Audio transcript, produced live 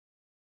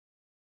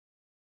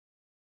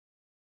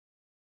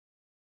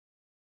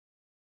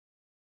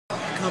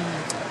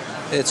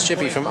It's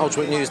Chippy from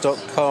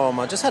ultraweeknews.com.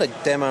 I just had a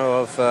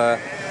demo of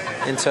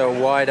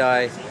Intel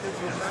Wide-Eye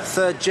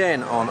 3rd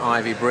Gen on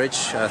Ivy Bridge.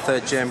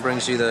 3rd Gen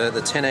brings you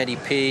the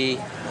 1080p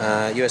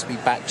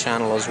USB back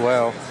channel as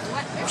well,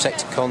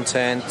 protected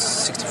content,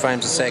 60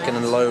 frames a second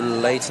and low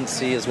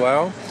latency as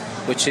well,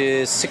 which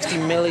is 60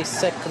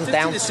 milliseconds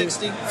down to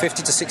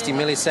 50 to 60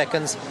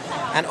 milliseconds.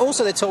 And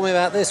also they told me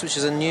about this, which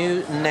is a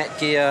new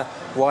Netgear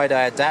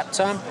Wide-Eye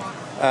adapter.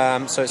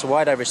 So it's a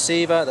wide-eye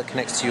receiver that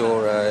connects to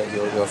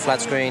your flat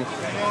screen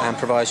and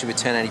provides you with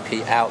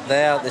 1080p out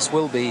there. This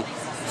will be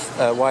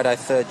Wide-Eye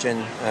 3rd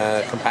Gen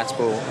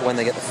compatible when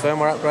they get the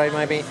firmware upgrade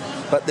maybe.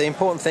 But the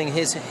important thing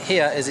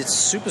here is it's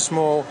super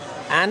small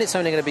and it's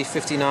only going to be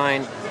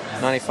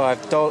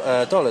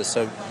 $59.95,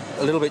 so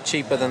a little bit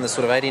cheaper than the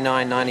sort of $89,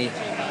 $90,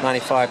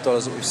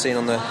 $95 that we've seen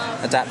on the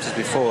adapters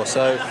before.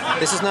 So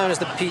this is known as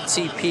the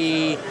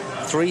PTP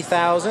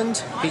 3000.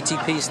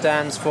 PTP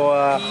stands for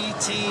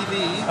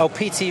PTV. Oh,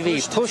 PTV.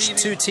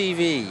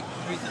 Push2TV.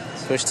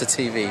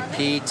 Push2TV.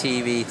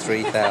 PTV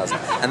 3000.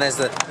 And there's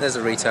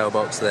the retail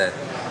box there.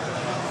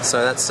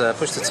 So that's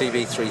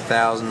Push2TV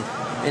 3000.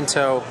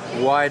 Intel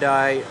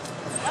Wide-Eye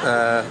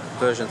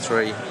version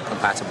 3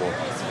 compatible.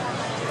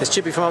 It's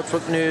Chippy from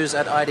Ultraweek News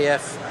at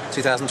IDF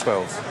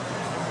 2012.